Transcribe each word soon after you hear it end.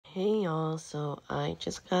Hey y'all, so I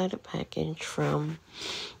just got a package from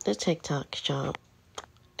the TikTok shop.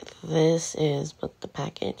 This is what the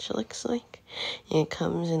package looks like. It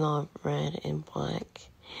comes in all red and black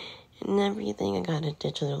and everything. I got a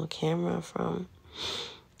digital camera from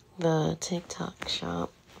the TikTok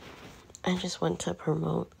shop. I just want to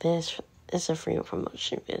promote this. It's a free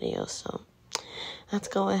promotion video, so let's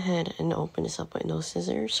go ahead and open this up with no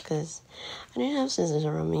scissors because I didn't have scissors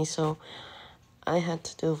around me, so I had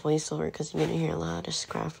to do a voiceover because you're going to hear a lot of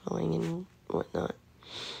scrappling and whatnot.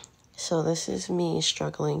 So this is me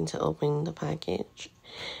struggling to open the package.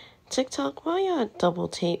 TikTok, why y'all double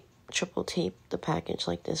tape, triple tape the package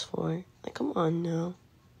like this for? Like, come on now.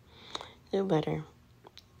 Do better.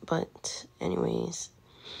 But anyways,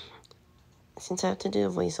 since I have to do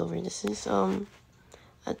a voiceover, this is a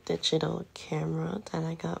digital camera that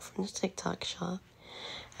I got from the TikTok shop.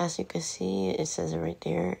 As you can see, it says it right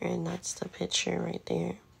there, and that's the picture right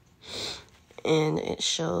there. And it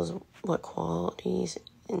shows what qualities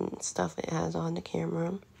and stuff it has on the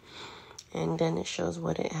camera. And then it shows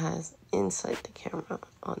what it has inside the camera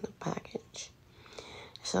on the package.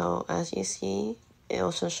 So, as you see, it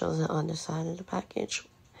also shows it on the side of the package.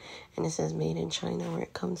 And it says made in China, where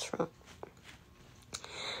it comes from.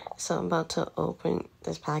 So, I'm about to open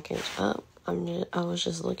this package up. I was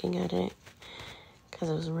just looking at it because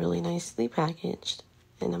it was really nicely packaged,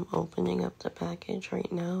 and I'm opening up the package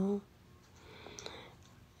right now.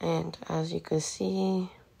 And as you can see,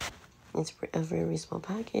 it's a very small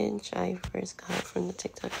package. I first got it from the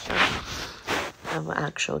TikTok shop. I have an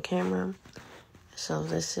actual camera. So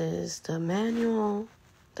this is the manual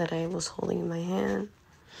that I was holding in my hand.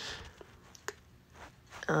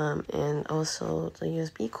 And also the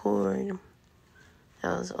USB cord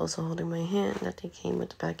I was also holding my hand that they came with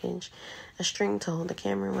the package, a string to hold the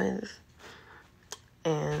camera with,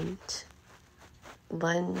 and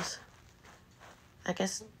lens. I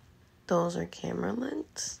guess those are camera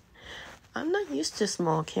lens. I'm not used to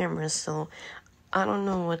small cameras, so I don't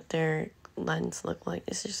know what their lens look like.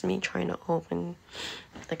 It's just me trying to open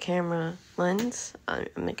the camera lens.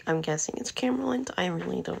 I'm guessing it's camera lens. I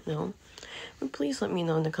really don't know. But please let me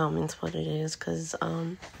know in the comments what it is, because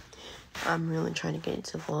I'm really trying to get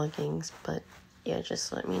into vlogging, but yeah,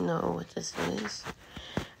 just let me know what this is.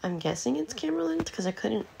 I'm guessing it's camera lens because I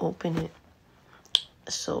couldn't open it.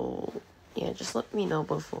 So yeah, just let me know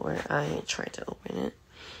before I try to open it.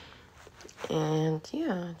 And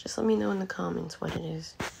yeah, just let me know in the comments what it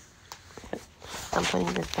is. I'm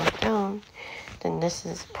putting this back down. Then this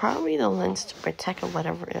is probably the lens to protect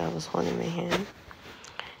whatever I was holding in my hand.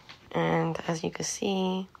 And as you can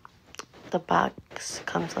see, the box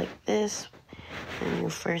comes like this when you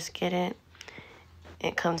first get it.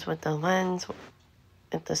 It comes with the lens,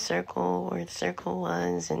 with the circle where the circle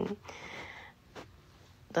was, and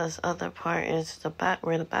this other part is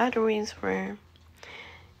where the batteries were.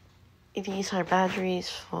 These are batteries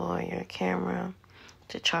for your camera,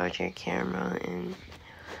 to charge your camera, and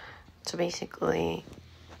to basically,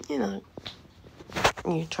 you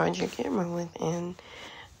charge your camera with. And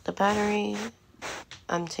the battery,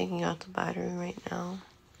 I'm taking out the battery right now.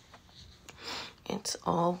 It's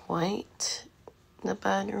all white, the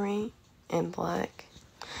battery, and black.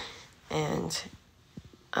 And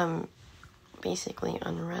I'm basically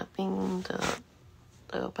unwrapping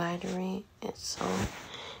the battery itself.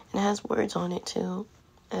 And it has words on it too,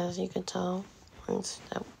 as you can tell. Words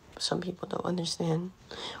that some people don't understand,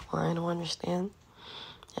 or I don't understand.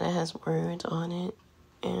 And it has words on it.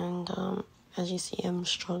 And as you see, I'm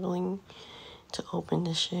struggling to open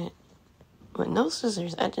this shit with no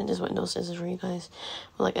scissors. I did this with no scissors for you guys.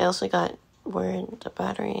 But like, I also got where the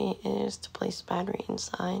battery is to place the battery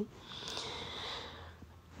inside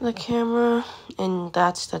the camera, and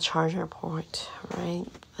that's the charger port right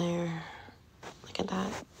there. Look at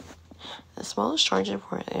that. The smallest charger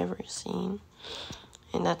port I've ever seen.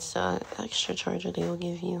 And that's the extra charger they will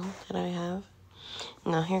give you that I have.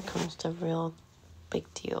 Now here comes the real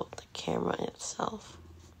big deal, the camera itself.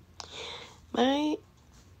 I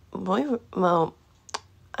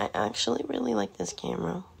actually really like this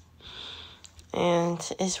camera. And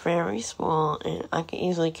it's very small, and I can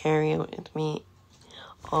easily carry it with me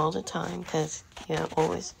all the time, because you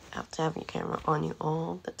always have to have your camera on you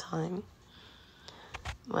all the time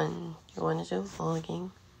when you want to do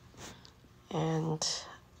vlogging. And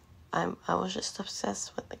I was just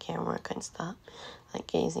obsessed with the camera. I couldn't stop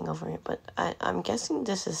gazing over it. But I'm guessing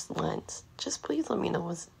this is lens. Just please let me know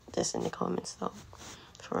what's this in the comments though.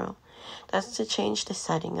 For real. That's to change the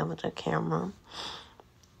setting of the camera.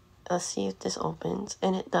 Let's see if this opens.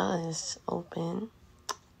 And it does open.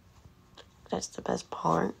 That's the best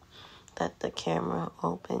part. that the camera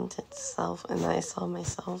opened itself, and I saw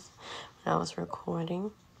myself when I was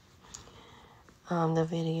recording the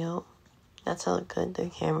video. That's how good the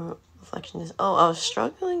camera reflection is. Oh, I was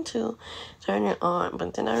struggling to turn it on,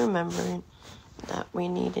 but then I remembered that we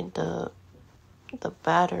needed the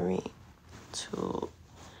battery to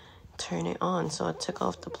turn it on. So I took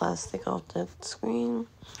off the plastic off the screen.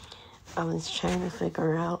 I was trying to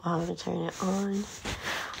figure out how to turn it on.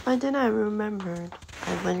 But then I remembered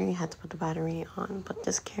I literally had to put the battery on. But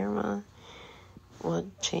this camera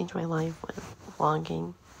would change my life with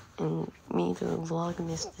vlogging and me doing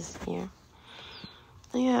Vlogmas this year.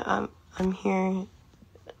 So yeah, I'm here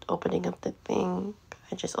opening up the thing.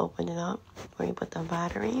 I just opened it up where you put the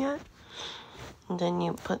battery in. And then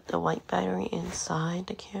you put the white battery inside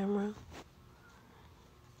the camera.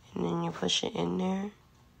 And then you push it in there.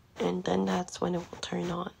 And then that's when it will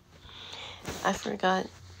turn on. I forgot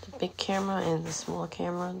the big camera and the small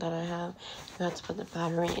camera that I have. You have to put the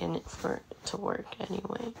battery in it for it to work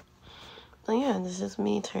anyway. But yeah, this is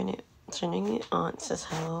me turning it on. It says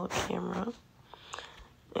hello camera.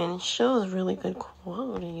 And it shows really good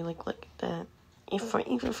quality. Like, look at that.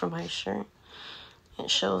 Even for my shirt. It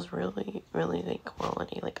shows really, really good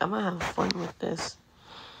quality. Like, I'm gonna have fun with this.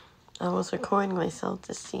 I was recording myself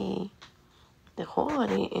to see the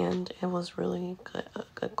quality, and it was really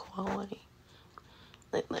good quality.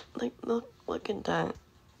 Look at that.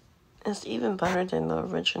 It's even better than the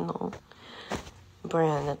original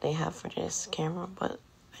brand that they have for this camera, but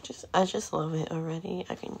I just love it already.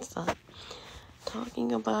 I can stop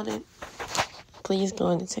talking about it. Please go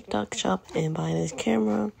on the TikTok shop and buy this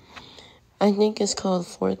camera. I think it's called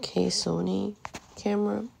 4K Sony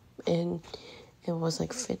camera, and it was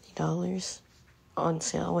like $50 on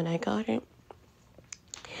sale when I got it.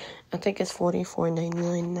 I think it's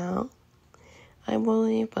 $44.99 now, I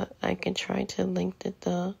believe, but I can try to link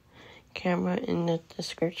the camera in the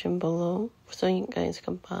description below so you guys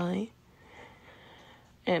can buy.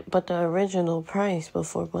 But the original price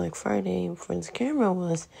before Black Friday for this camera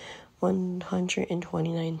was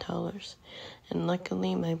 $129. And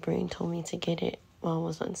luckily, my brain told me to get it while it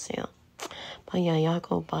was on sale. But yeah, y'all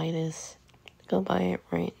go buy this. Go buy it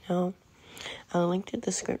right now. I'll link the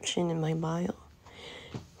description in my bio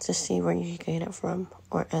to see where you can get it from.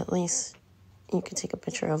 Or at least you can take a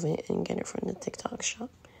picture of it and get it from the TikTok shop.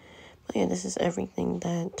 But yeah, this is everything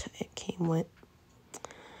that it came with.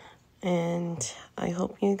 And I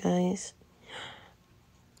hope you guys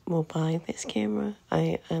will buy this camera.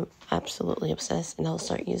 I am absolutely obsessed, and I'll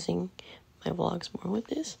start using my vlogs more with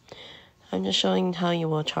this. I'm just showing how you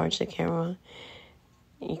will charge the camera.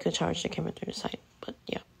 You could charge the camera through the side, but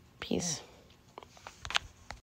yeah, peace.